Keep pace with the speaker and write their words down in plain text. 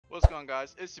what's going on,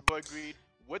 guys? It's your boy Greed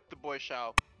with the boy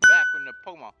Shao, back with the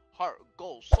Pokemon Heart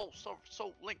Gold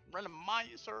Soul Link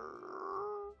Randomizer.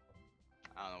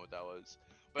 I don't know what that was,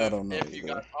 I but don't know if you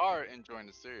either. guys are enjoying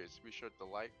the series, be sure to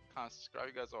like, comment, subscribe.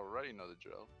 You guys already know the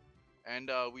drill.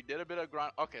 And we did a bit of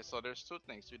grind. Okay, so there's two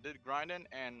things. We did grinding,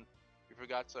 and we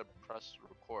forgot to press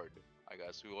record. I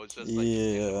guess we was just like in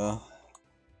the Yeah,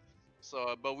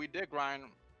 so, but we did grind.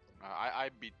 I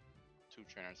beat two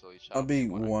trainers, so each I'll Shao beat be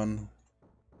one. one.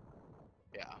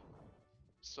 Yeah.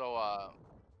 So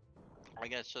I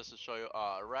guess just to show you,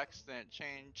 Rex didn't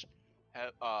change,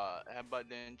 Headbutt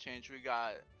didn't change. We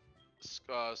got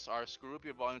our Skorupi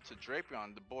evolving to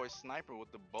Drapion, the boy Sniper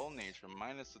with the Bull Nature,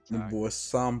 minus The attack, boy with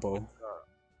Sambo.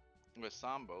 with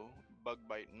Sambo, Bug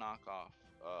Bite knockoff,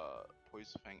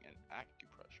 Poison Fang, and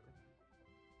Acupressure.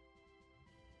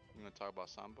 You gonna talk about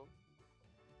Sambo?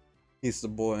 He's the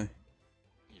boy.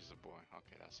 He's a boy.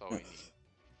 Okay, that's all we need.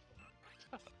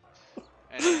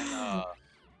 And then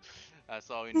that's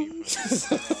all we need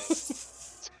from him.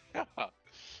 And then,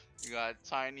 you got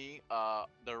Tiny,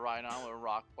 the Rhydon with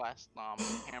Rock Blast,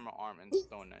 Hammer Arm, and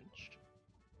Stone Edge.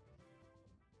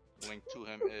 Link to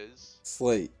him is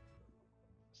Slate.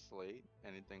 Slate.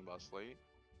 Anything about Slate?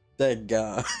 That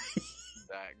guy.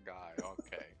 That guy.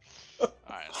 Okay.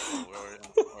 Alright,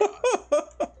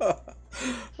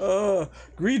 so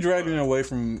Greed dragged me away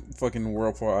from fucking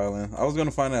Whirlpool Island. I was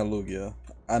gonna find that Lugia.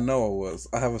 I know I was.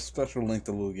 I have a special link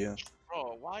to Lugia.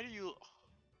 bro, why do you?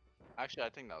 Actually, I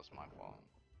think that was my fault.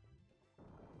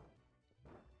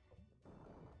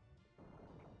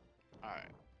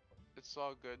 Alright. It's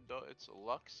all good though. It's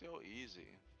Luxio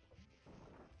easy.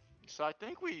 So I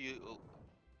think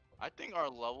our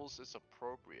levels is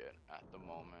appropriate at the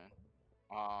moment.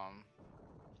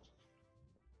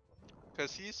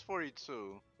 Cause he's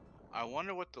 42. I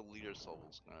wonder what the leader's level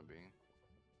is gonna be.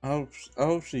 I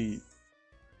hope she.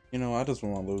 You know, I just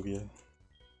want Lugia.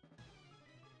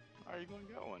 Are you gonna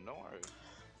get one? Don't worry.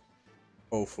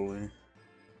 Hopefully.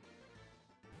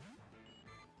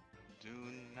 Do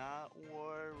not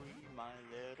worry, my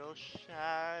little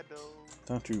shadow.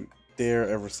 Don't you dare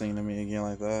ever sing to me again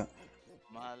like that.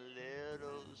 My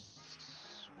little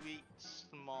sweet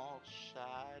small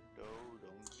shadow.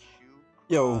 Don't you cry.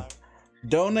 Yo,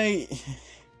 donate.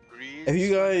 If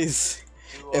you guys,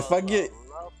 if I get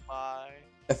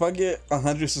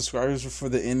 100 subscribers before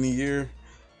the end of the year,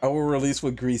 I will release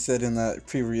what Grease said in that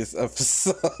previous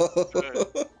episode.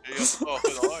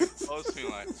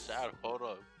 Hold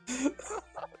up.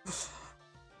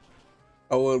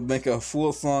 I will make a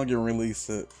full song and release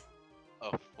it.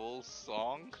 A full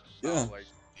song? Yeah.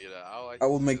 I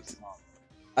will make.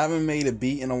 I haven't made a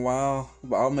beat in a while,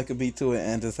 but I'll make a beat to it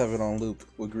and just have it on loop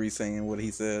with Grease saying what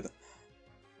he said.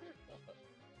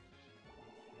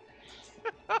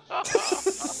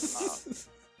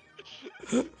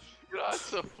 You know, I have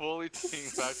to fully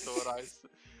think back to what I said.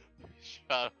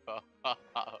 Shut up.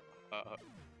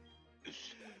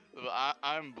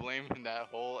 I'm blaming that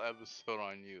whole episode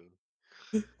on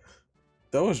you.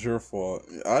 That was your fault.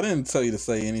 I didn't tell you to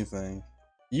say anything.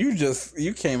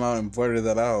 You came out and blurted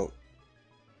that out.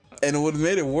 And what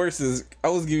made it worse is I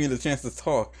was giving you the chance to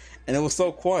talk, and it was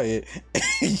so quiet,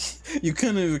 you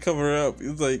couldn't even cover it up. It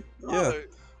was like, yeah,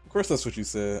 of course that's what you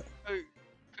said.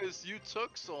 Because you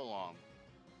took so long.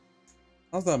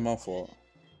 How's that my fault?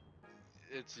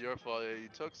 It's your fault that you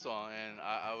took so long, and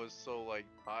I was so, like,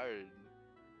 tired.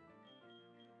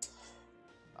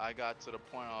 I got to the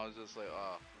point I was just like,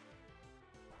 oh.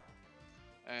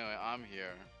 Anyway, I'm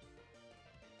here.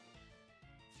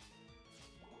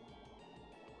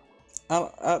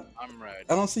 I'm ready.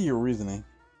 I don't see your reasoning.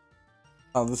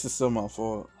 Oh, this is still my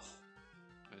fault.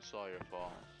 It's all your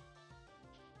fault.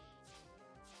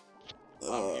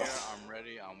 I'm here, I'm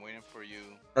ready, I'm waiting for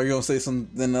you. Are you gonna say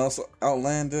something else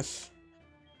outlandish?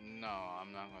 No,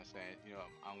 I'm not gonna say it. You know,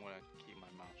 I'm gonna keep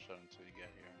my mouth shut until you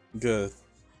get here. Good.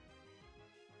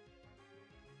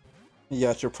 You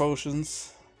got your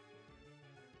potions?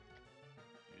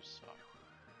 You suck.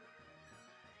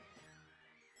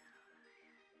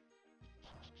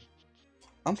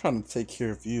 I'm trying to take care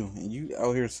of you, and you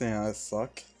out here saying I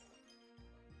suck.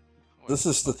 Wait, this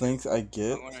is the things I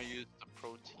get. I'm gonna use the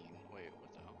protein. Wait,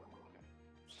 what the hell?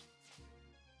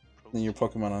 Okay. Then your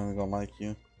Pokemon aren't gonna like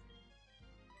you.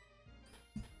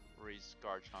 Raise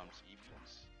Garchomp's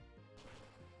EVs.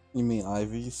 You mean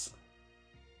Ivies?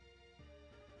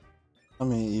 I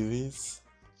mean EVs.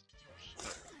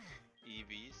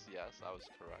 EVs, yes, I was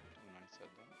correct when I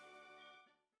said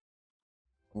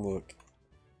that. Look.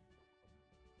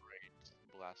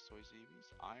 Blastoise EVs,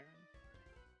 Iron,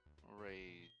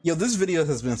 Raid. Yo, this video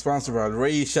has been sponsored by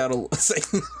Raid Shadow.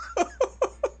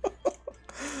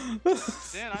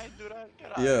 Didn't I do that?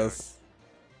 Get out of here. Yes.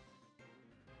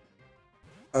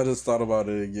 I just thought about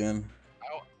it again.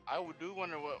 I do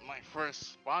wonder what my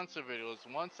first sponsor video was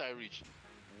once I reached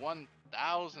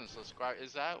 1,000 subscribers.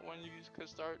 Is that when you could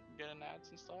start getting ads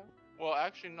and stuff? Well,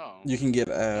 actually, no. You can get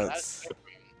No, that's ads.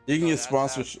 different. You can No, get that's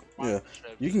sponsorship. Yeah,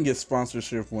 sponsorship you can get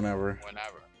sponsorship whenever.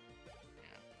 whenever.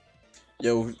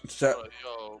 Yo,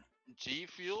 Yo, G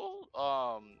Fuel,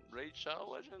 Raid Shadow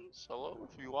Legends. Hello,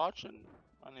 if you watching,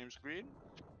 my name's Green.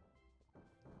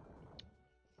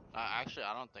 Actually,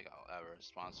 I don't think I'll ever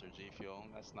sponsor G Fuel.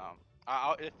 That's not.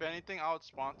 If anything, I would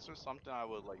sponsor something I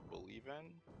would like believe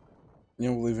in. You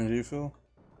don't believe in G Fuel?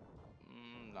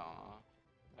 Nah,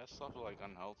 that stuff is like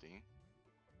unhealthy.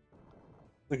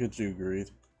 Look at you, Greed.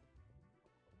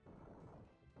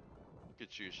 Look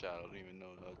at you, Shadow. Don't even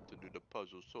know how to do the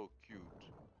puzzle. So cute.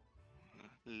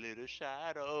 Little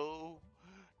Shadow,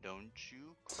 don't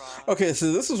you cry. Okay,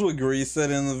 so this is what Greed said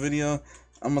in the video.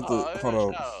 I'm about to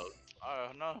hold up. Shadow.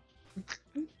 No.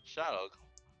 Shadow.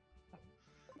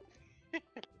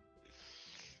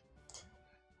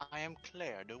 I am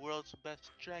Claire, the world's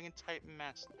best dragon type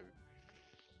master.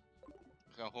 I'm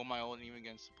gonna hold my own even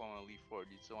against opponent Elite 4.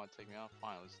 Do you still want to take me out?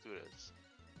 Fine, let's do this.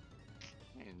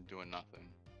 Ain't doing nothing.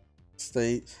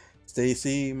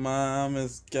 Stacy, mom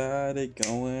has got it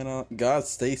going on. God,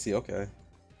 Stacy, okay.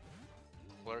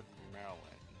 Clerk, Maryland.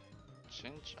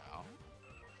 Chin Chow.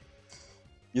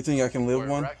 You think I can live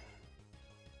one?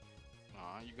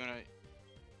 You gonna.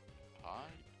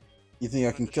 You think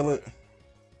I can kill it?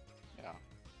 Yeah.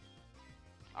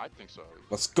 I think so.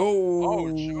 Let's go!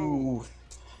 Oh, shoot.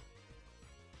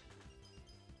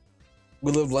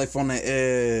 We live life on the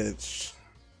edge.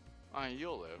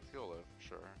 You'll live for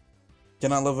sure.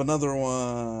 Can I live another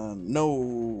one?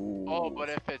 No. Oh, but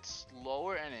if it's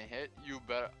lower and it hit, you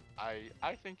better.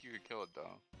 I think you could kill it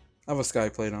though. I have a sky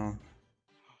plate on.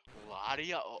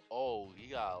 Ladia? Oh, he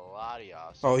got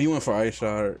Ladia. Oh, he went for ice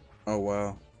shard. Oh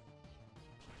wow.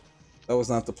 That was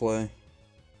not the play.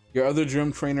 Your other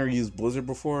gym trainer used Blizzard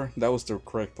before? That was the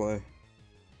correct play.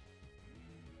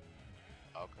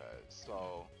 Okay,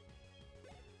 so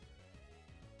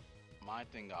my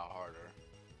thing got harder.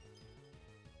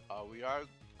 We are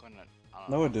gonna.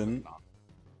 No, it didn't.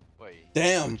 Wait.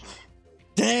 Damn.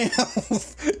 Damn.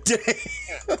 Damn.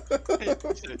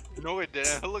 No, it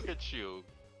didn't. Look at you.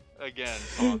 Again,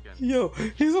 talking. Yo,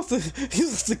 he's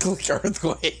supposed to click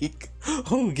earthquake.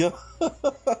 Oh god.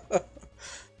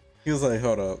 He was like,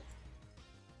 hold up.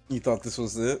 You thought this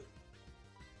was it?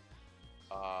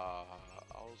 I'll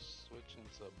switch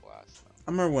into blast now.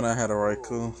 I remember when I had a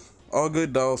Raikou. All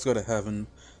good dogs go to heaven.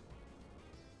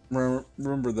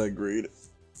 Remember that grade.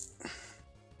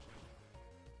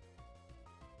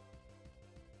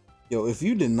 Yo, if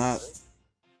you did not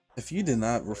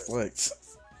reflect.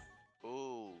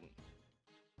 Ooh,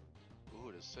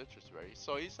 the citrus berry.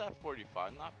 So he's at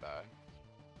 45, not bad.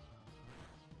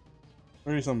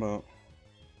 What are you talking about?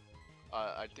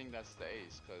 I think that's the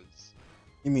ace, cause.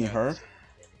 You mean her?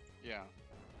 Yeah.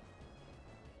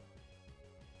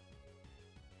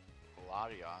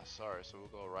 Ladia, sorry, so we'll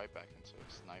go right back into a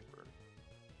sniper.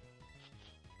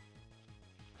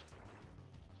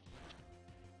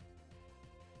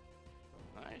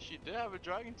 Nice, she did have a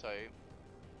dragon type.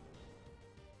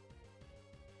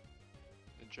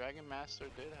 The Dragon Master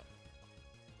did have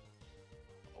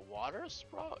a water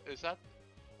sprout? Is that?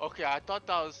 Okay, I thought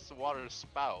that was water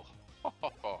spout.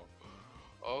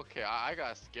 Okay, I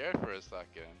got scared for a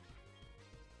second.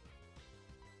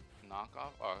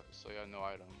 Knockoff? Oh, so you have no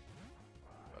item.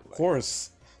 Of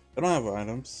course. I don't have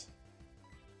items.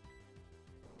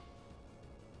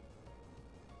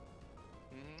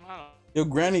 I don't. Yo,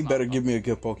 Granny better give me a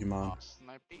good Pokemon.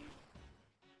 Snipe.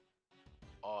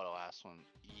 Oh, the last one.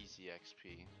 Easy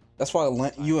XP. That's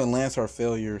why you and Lance are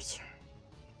failures.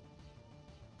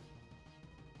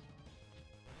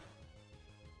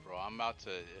 Bro, I'm about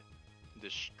to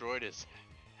destroy this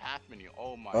half mini.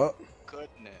 Oh my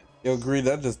goodness. Yo, Greed,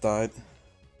 that just died.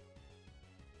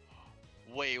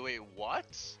 Wait, what?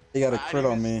 He got a crit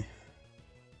on me.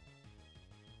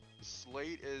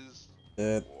 Slate is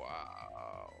dead.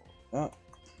 Wow. Oh.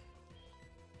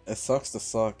 It sucks to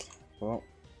suck. Well.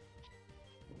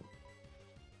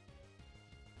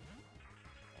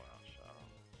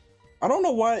 I don't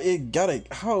know why it got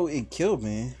it. How it killed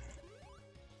me.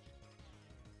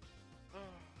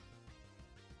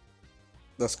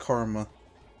 That's karma.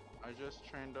 I just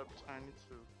trained up Tiny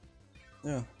too.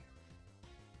 Yeah.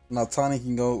 Now Tiny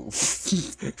can go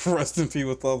rest in peace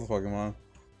with the other Pokemon.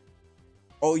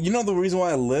 Oh, you know the reason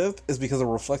why I lived is because the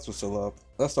Reflex was still up.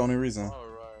 That's the only reason. Oh,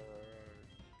 right.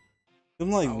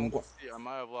 I'm like, I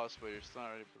might have lost, but you're still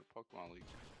not ready for the Pokemon League.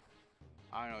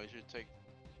 I don't know. You should take.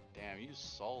 Damn, you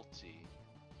salty.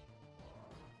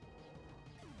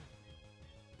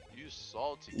 You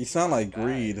salty. You Eat sound my like bag.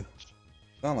 greed.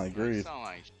 Sound like No, you greed. sound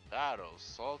like Shadow.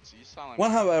 Salty. You sound like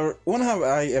When have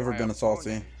I ever my been salty?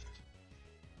 opponent.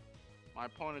 My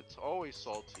opponent's always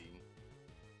salty.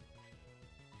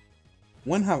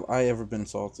 When have I ever been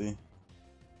salty?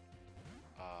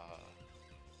 I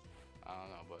don't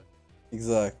know, but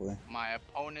Exactly. my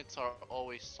opponents are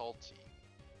always salty.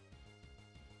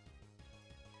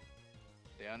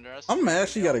 They underestimate. I'm mad Me.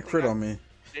 she got a crit on me.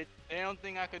 They don't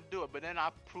think I could do it, but then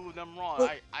I prove them wrong.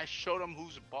 Look, I show them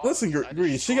who's boss. listen,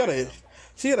 Greed, she got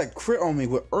a crit on me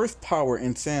with Earth Power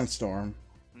and Sandstorm.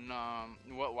 No,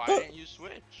 why Look. didn't you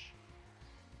switch?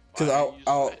 Because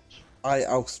I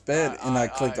outsped and I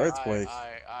clicked Earthquake.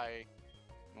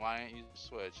 Why didn't you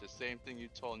switch? The same thing you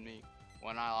told me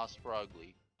when I lost for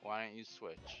Ugly. Why didn't you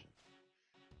switch?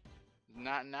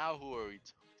 Not now. Who are we?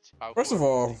 First of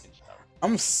all,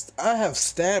 I have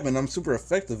stab and I'm super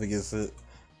effective against it.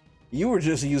 You were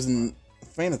just using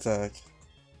feint attack.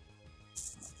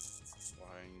 Why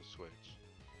didn't you switch?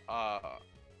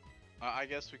 I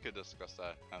guess we could discuss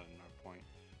that at another point.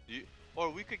 Or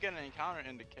we could get an encounter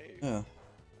in the cave. Yeah.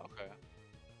 Okay.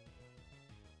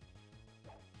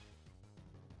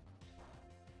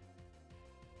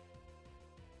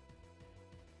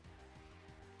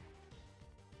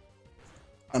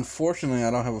 Unfortunately,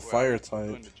 I don't have a fire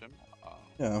type.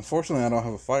 Yeah, unfortunately, I don't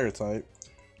have a fire type.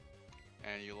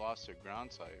 And you lost your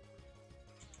ground type.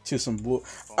 To some bull.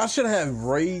 I should have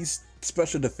raised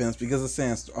special defense because of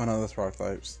sands. Oh no, that's rock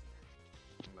types.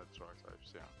 That's rock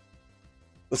types, yeah.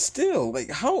 But still, like,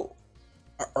 how?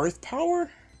 Earth power?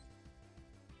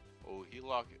 Oh, he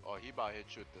about to hit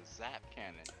you with the zap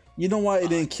cannon. You know why it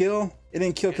didn't kill? It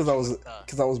didn't kill because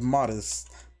I was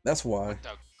modest. That's why. With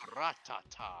the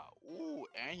gratata. Ooh,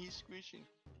 and he's screeching.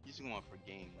 He's going for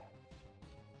game.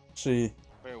 See.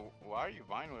 Wait, why are you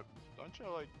vying with? Don't you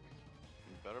like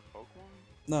better Pokemon?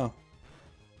 No.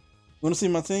 Want to see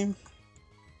my team?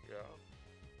 Yeah.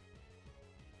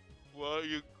 Well,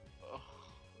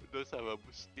 does have a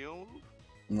steel move?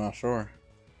 I'm not sure.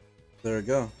 There we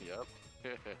go. Yep.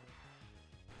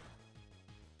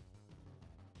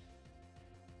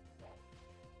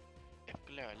 If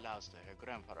Claire allows her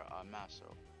grandfather a master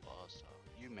also,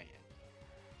 you may enter.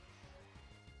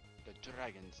 The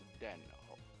Dragon's Den,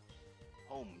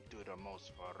 home to the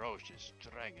most ferocious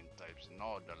dragon types in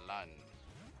all the land.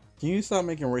 Can you stop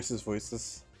making racist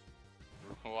voices?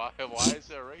 Why is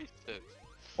it racist?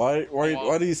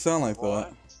 Why do you sound like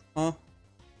that? Huh?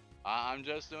 I'm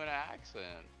just doing an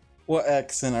accent. What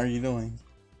accent are you doing?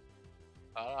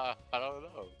 I don't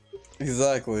know.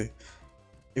 Exactly.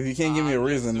 If you can't give me a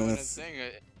reason, then it's...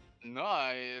 No,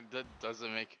 that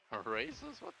doesn't make her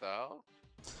racist. What the hell?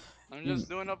 I'm just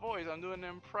doing a voice. I'm doing an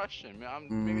impression.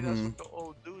 Maybe that's what the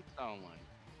old dude sound like.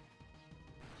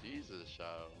 Jesus,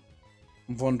 Shadow.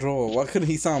 Bonjour. Why couldn't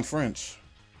he sound French?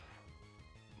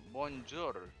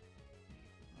 Bonjour.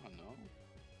 I don't know.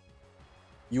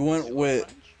 You went with...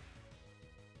 French?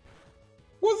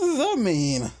 What does that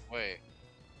mean? Wait.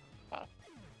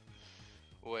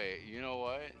 Wait, you know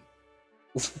what?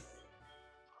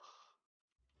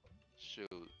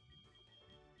 Shoot.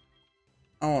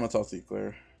 I want to talk to you,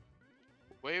 Claire.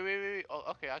 Wait. Oh,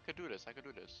 okay, I could do this.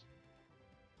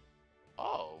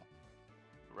 Oh.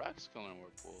 Rex can learn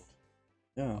Whirlpool.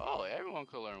 Yeah. Oh, everyone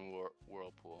can learn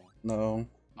Whirlpool. No.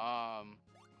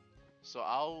 So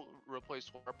I'll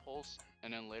replace Water Pulse,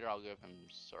 and then later I'll give him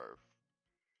Surf.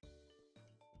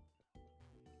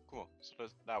 Cool. So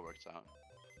that works out.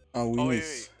 Oh,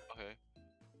 wait. Okay.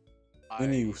 We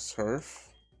need Surf?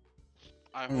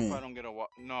 I hope I don't get a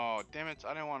No, damn it.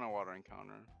 I didn't want a water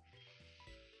encounter.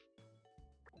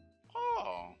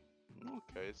 Oh.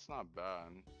 Okay, it's not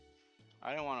bad.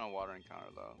 I didn't want a water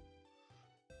encounter, though.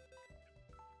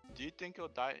 Do you think he'll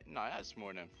die? No, it has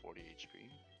more than 40 HP.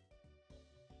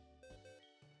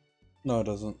 No, it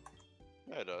doesn't.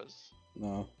 Yeah, it does.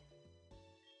 No.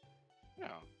 Yeah.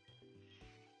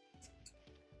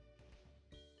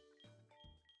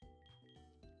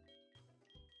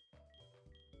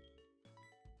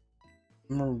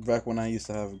 Remember back when I used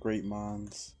to have great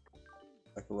minds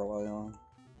I could rely on?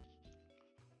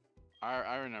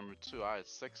 I remember too. I had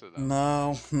 6 of them.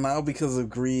 No, now because of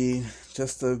greed,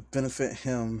 just to benefit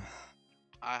him.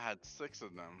 I had 6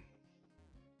 of them.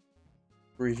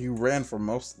 Greed, you ran for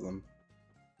most of them.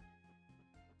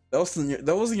 That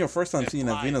wasn't your first time seeing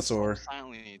a Venusaur.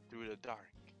 Silently through the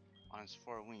dark on its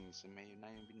 4 wings and may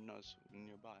not even be noticed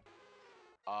nearby.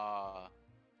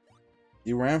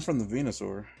 You ran from the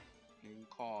Venusaur. You can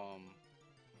call him.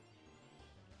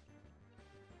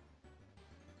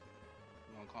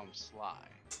 call him Sly.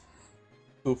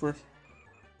 Cooper.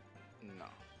 No,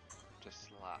 just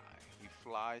Sly. He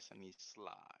flies and he's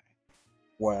sly.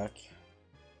 Whack.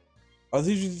 I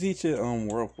did you teach it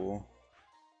Whirlpool?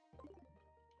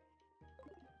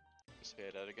 Say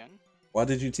that again. Why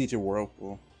did you teach it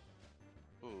Whirlpool?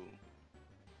 Ooh.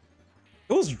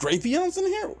 It was Drapions in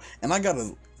here, and I got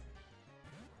a.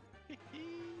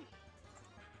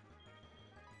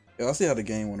 Yeah, I'll see how the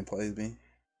game when it plays me.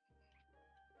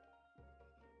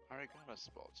 I already got a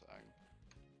spell tag.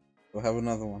 We'll have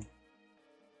another one.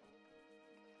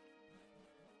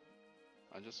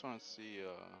 I just want to see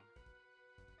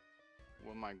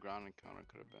what my ground encounter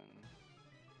could have been.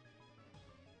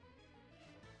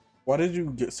 Why did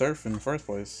you get surf in the first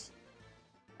place?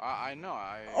 I know.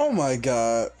 Oh my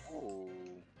god. Oh.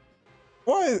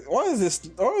 Why is this?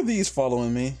 Why are these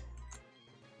following me?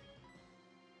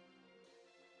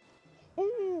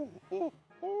 Ooh, ooh,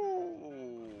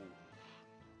 ooh.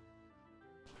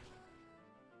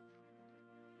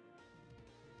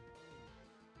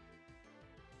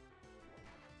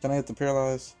 Can I hit the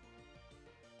paralyze?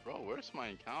 Bro, where's my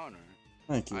encounter?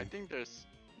 Thank you. I think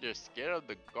they're scared of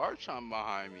the Garchomp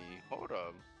behind me. Hold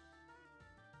up.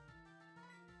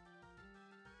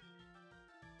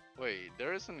 Wait,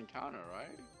 there is an encounter,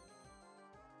 right?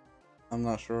 I'm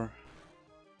not sure.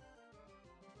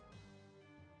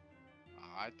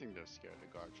 I think they're scared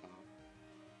of Garchomp.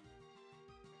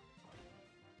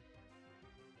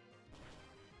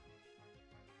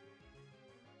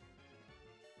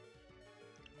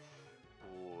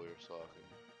 Oh, you're slocking.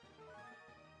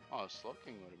 Oh,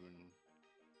 slocking would have been.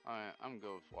 Alright, I'm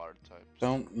good with water types.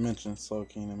 Don't mention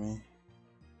Slowking to me.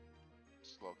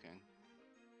 Slocking.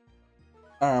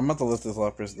 Alright, I'm about to let this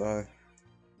Lapras die.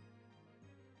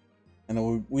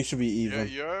 And we should be even.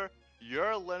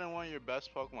 You're letting one of your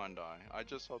best Pokemon die. I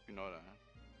just hope you know that.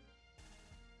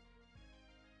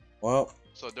 Well,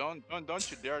 So don't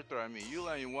you dare throw at me. You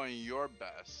letting one of your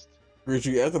best. Rich,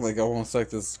 you acting like I won't sack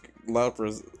this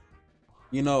Lapras.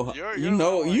 You know, You're you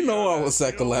know I was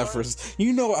sacked the You know what? Lapras.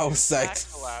 You know I was sacked.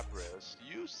 Sacked Lapras.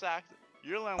 You sacked.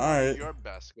 You're letting All one right. of your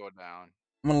best go down.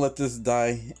 I'm gonna let this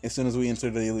die as soon as we enter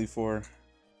the Elite Four.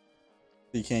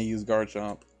 You can't use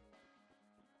Garchomp.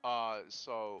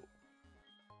 So.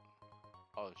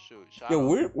 Oh shoot, Yo,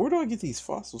 Shadow. where do I get these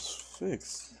fossils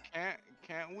fixed?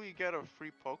 Can't we get a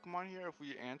free Pokemon here if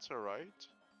we answer right?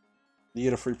 You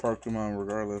get a free Pokemon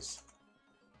regardless.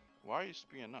 Why are you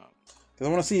speeding up? Cause I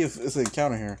want to see if it's an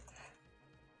encounter here.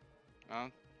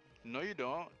 No you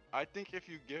don't. I think if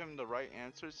you give him the right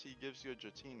answers, he gives you a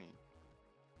Dratini.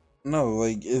 No,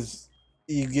 like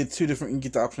you get two different. You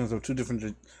get the options of two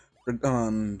different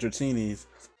Dratinis.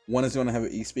 One is going to have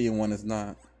an EXP and one is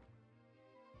not.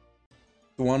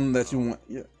 The one that you want,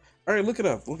 yeah. All right, look it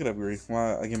up. Look it up, Gary.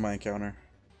 While I get my encounter.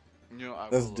 You know,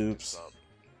 That's will look dupes. this up.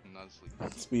 Not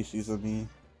sleeping. Species, I mean.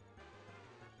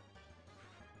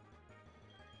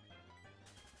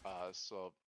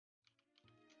 So.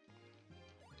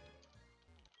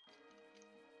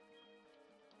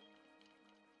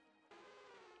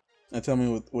 And tell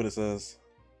me what it says.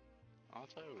 I'll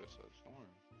tell you what it says. Don't worry.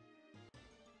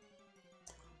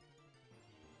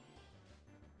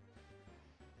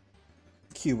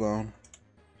 Cubone.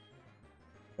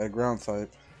 That ground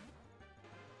type.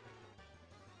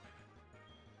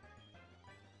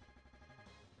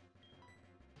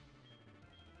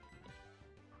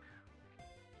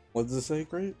 What does it say,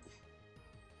 Great?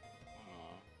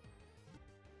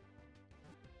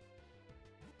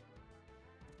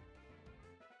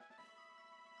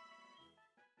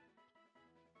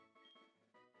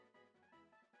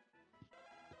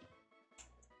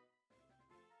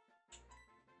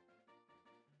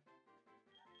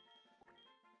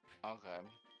 Okay.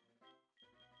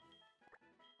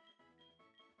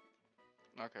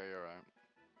 Okay, you're right.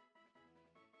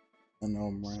 I know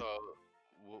I'm right. So,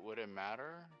 would it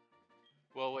matter?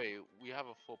 Well, wait, we have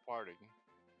a full party.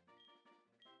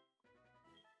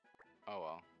 Oh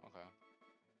well, okay.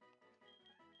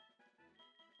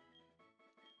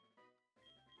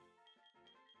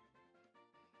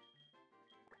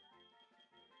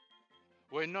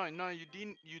 Wait, no, you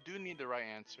do need the right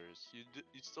answers.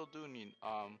 You still do need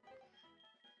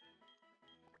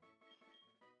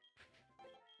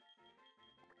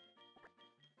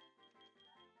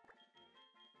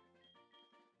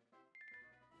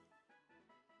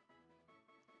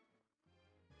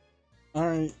All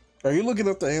right. Are you looking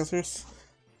up the answers?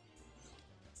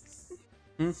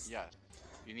 Yes.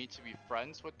 You need to be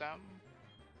friends with them.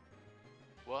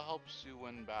 What helps you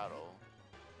win battle?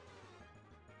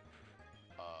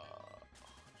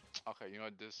 Okay, you know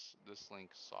what, this link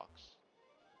sucks.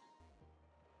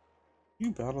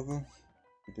 You battle them.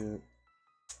 We did.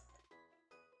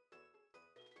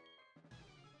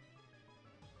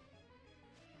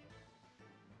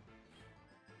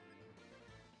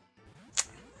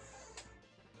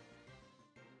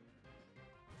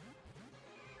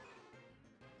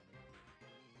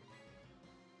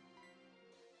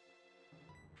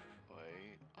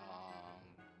 Wait,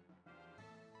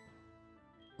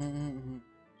 Mm-hmm.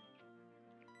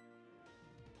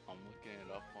 I'm looking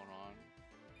it up. Hold on.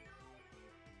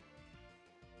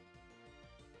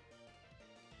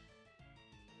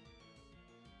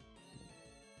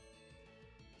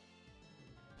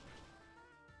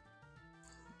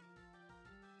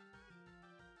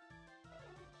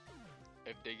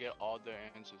 If they get all their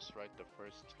answers right the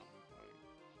first time,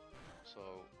 right? So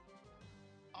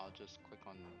I'll just click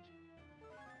on.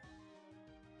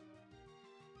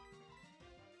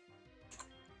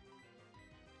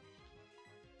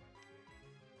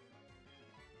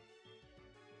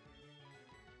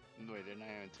 Wait, they're not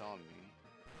even telling me.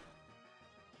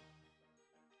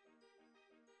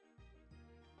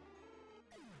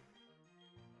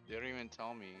 They don't even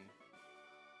tell me.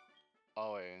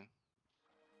 Oh wait.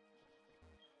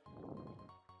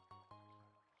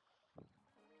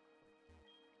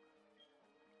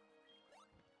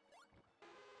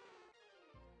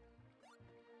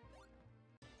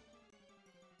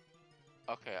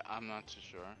 Okay, I'm not too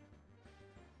sure.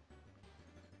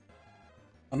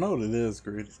 I know what it is,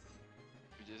 Greedy.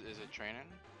 Is it training?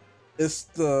 It's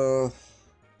the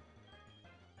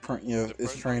yeah, The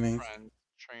it's first one's training. friend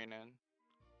training.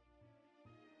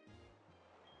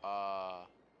 Uh,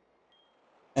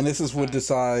 And this is what and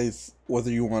decides whether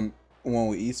you want one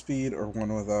with E speed or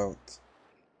one without.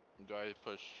 do I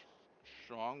push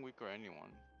strong, weak, or anyone?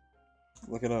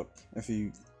 Look it up if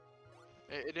you.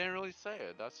 It didn't really say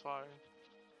it. That's why.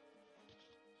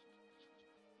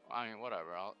 I mean,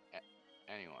 whatever.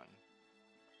 Anyone.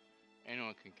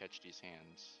 Anyone can catch these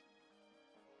hands.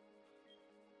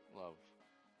 Love.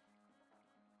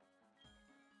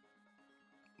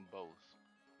 Both.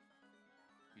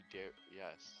 You dare.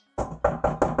 Yes.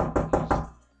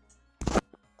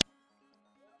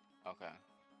 Okay.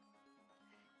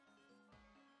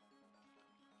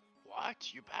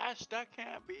 What? You passed? That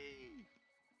can't be.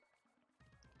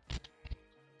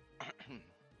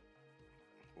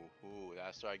 Ooh,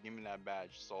 that's right. Give me that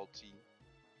badge, salty.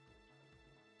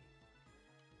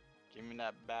 Give me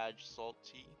that badge,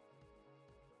 salty.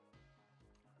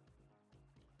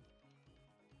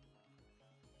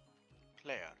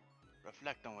 Claire,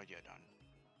 reflect on what you've done.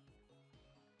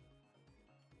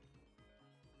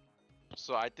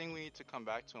 So I think we need to come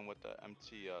back to him with the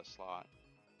empty slot.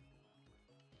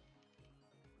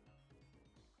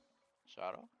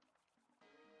 Shadow?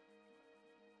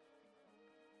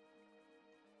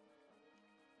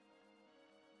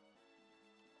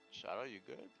 Shadow, you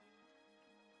good?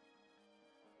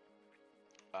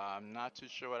 I'm not too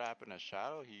sure what happened to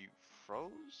Shadow. He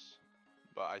froze?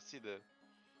 But I see the...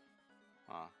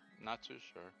 Huh. Not too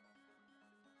sure.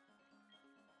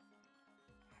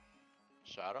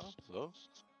 Shadow? Hello?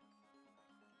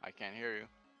 I can't hear you.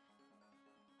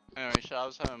 Anyway,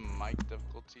 Shadow's having mic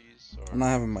difficulties I'm or not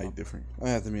having mic something. different. I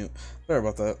have to mute. Sorry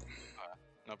about that.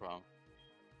 No problem.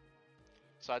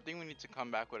 So I think we need to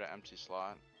come back with an empty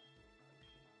slot.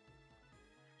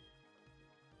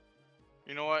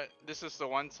 You know what? This is the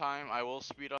one time I will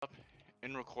speed up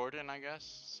in recording, I guess,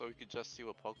 so we could just see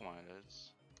what Pokemon it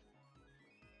is.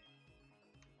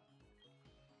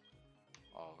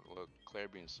 Oh, look, Claire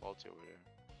being salty over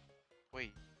there.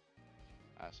 Wait.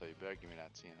 So you better give me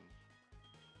that TM.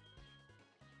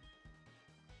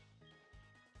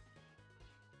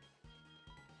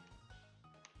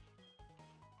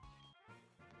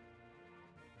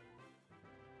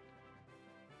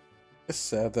 It's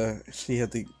sad that she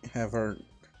had to have her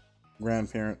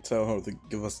grandparent tell her to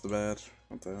give us the badge.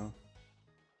 What the hell?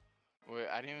 Wait,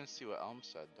 I didn't even see what Elm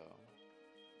said though.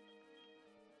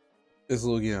 It's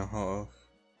Lugia, huh?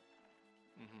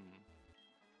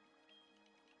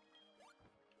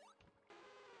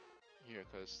 Here,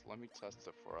 cause let me test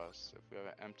it for us. If we have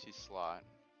an empty slot.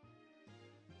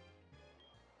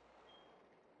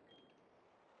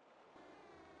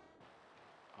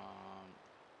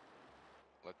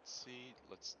 Let's see.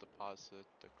 Let's deposit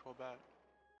the Crobat.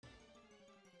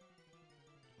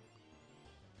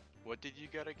 What did you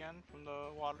get again from the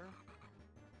water?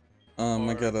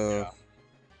 I Or got a, yeah,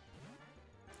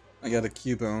 I got a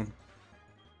Cubone.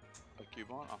 a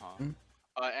Cubone. Hmm?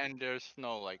 And there's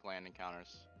no like land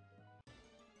encounters.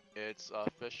 It's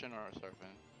fishing or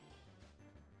surfing.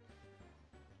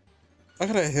 I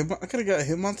could have him. I could have got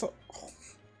him on top. Oh,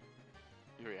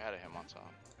 You already had a him on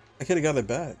top. I could have got it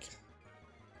back.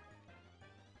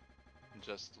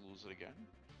 just to lose it again.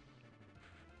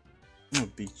 I'm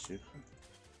gonna beat you.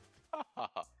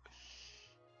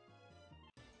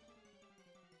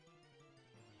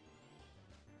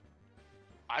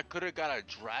 I could have got a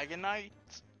Dragonite.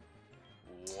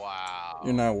 You're Wow.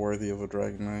 not worthy of a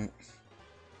Dragonite.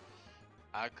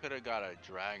 I could have got a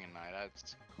Dragonite.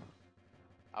 That's.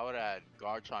 I would have had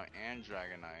Garchomp and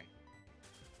Dragonite.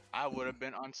 I would have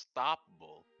been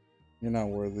unstoppable. You're not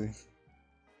worthy.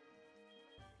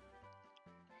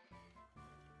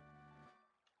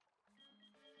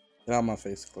 Get out my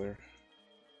face, Claire.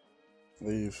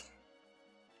 Leave.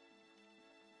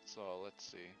 So let's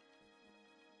see.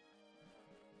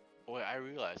 Wait, I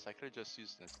realized I could have just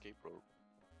used an escape rope.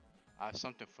 I have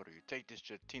something for you. Take this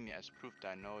Dratini as proof that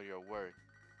I know your worth.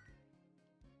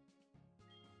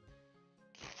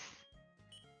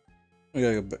 We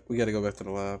gotta go back to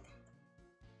the lab.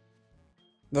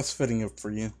 That's fitting up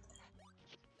for you.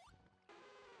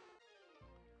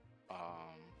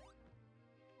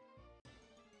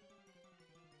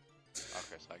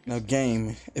 Okay, so I guess Now,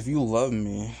 game, if you love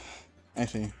me,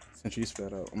 actually, since you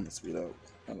sped up, I'm gonna speed up.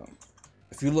 Hold on.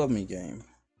 If you love me, game.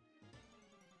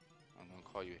 I'm gonna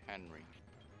call you Henry.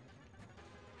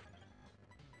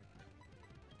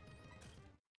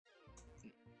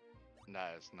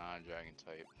 That is not a dragon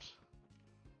type.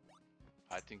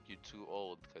 I think you're too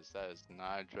old because that is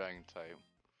not a dragon type.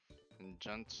 And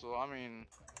gentle, I mean,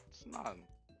 it's not.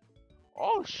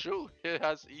 Oh shoot, it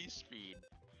has E-speed.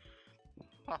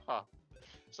 Haha.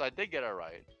 So I did get it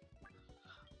right.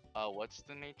 What's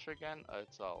the nature again?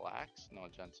 It's lax? No,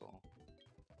 gentle.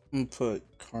 I'm gonna put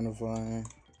Carnivine.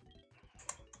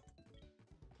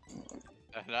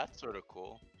 And that's sort of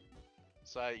cool.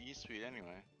 So I E-speed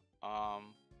anyway. Let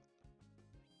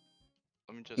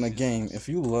me just In the use game, this. if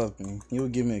you love me, you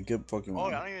would give me a good Oh,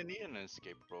 Pokemon. I don't even need an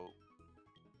escape rope.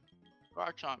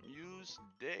 Garchomp, use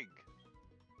dig.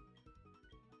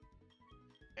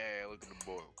 Hey, look at the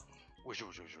board. Whoosh,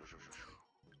 whoosh, whoosh, whoosh, whoosh.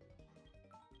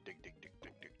 Dig, dig, dig,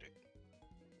 dig, dig, dig.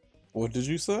 What did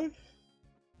you say?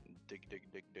 Dig, dig,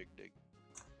 dig, dig, dig.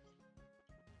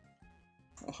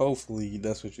 Hopefully,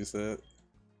 that's what you said.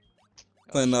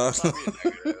 Yo, No. stop being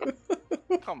negative.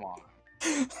 Come on.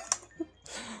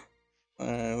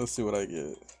 Alright, let's see what I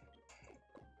get.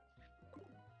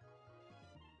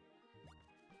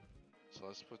 So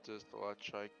let's put this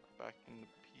Electrike back in the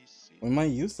PC. We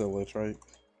might use the Electrike.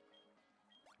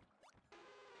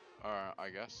 Or I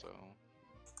guess so.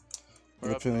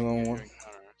 We're up Depending and on engage what your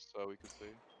encounter, so we can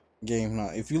see. game. Now,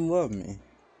 if you love me,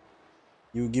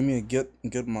 you would give me a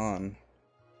good mon.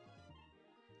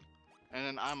 And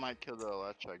then I might kill the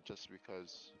Electrike just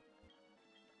because.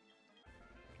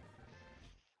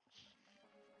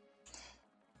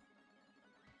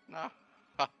 Nah.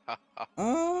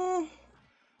 I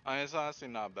mean, it's honestly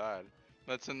not bad.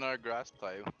 That's another grass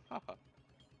type.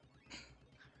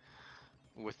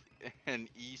 With an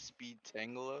E-speed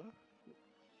Tangela.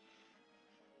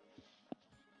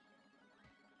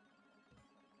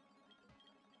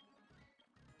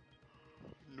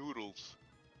 Noodles.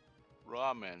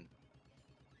 Ramen.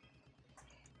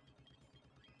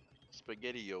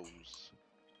 SpaghettiOs.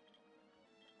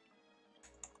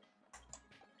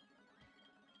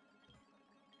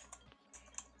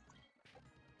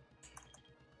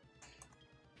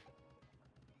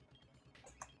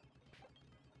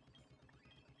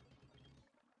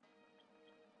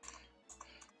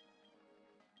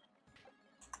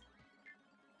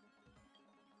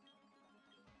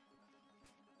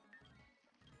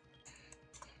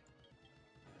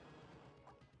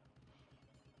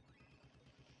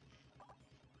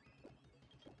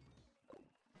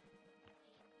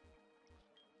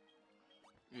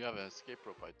 You have an escape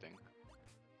rope, I think.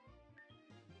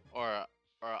 Or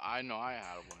I know I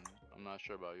had one. I'm not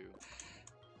sure about you.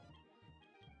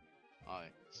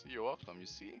 Alright, see, you're welcome. You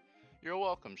see? You're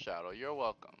welcome, Shadow. You're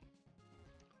welcome.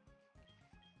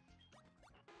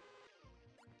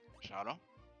 Shadow?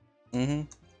 Mm-hmm.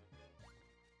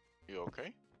 You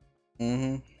okay?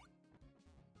 Mm-hmm.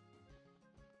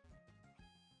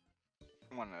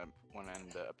 Wanna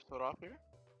end the episode off here?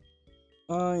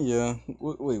 Yeah.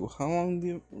 Wait, how long do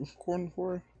you recording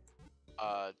for?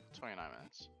 29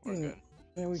 minutes. We're Yeah, good.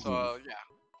 yeah, we can. So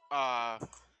yeah.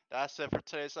 That's it for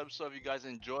today's episode. If you guys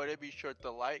enjoyed it, be sure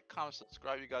to like, comment,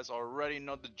 subscribe. You guys already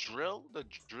know the drill, the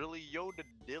drilly yo, the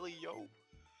dilly yo.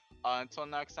 Until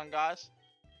next time, guys.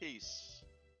 Peace.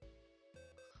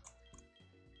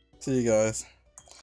 See you guys.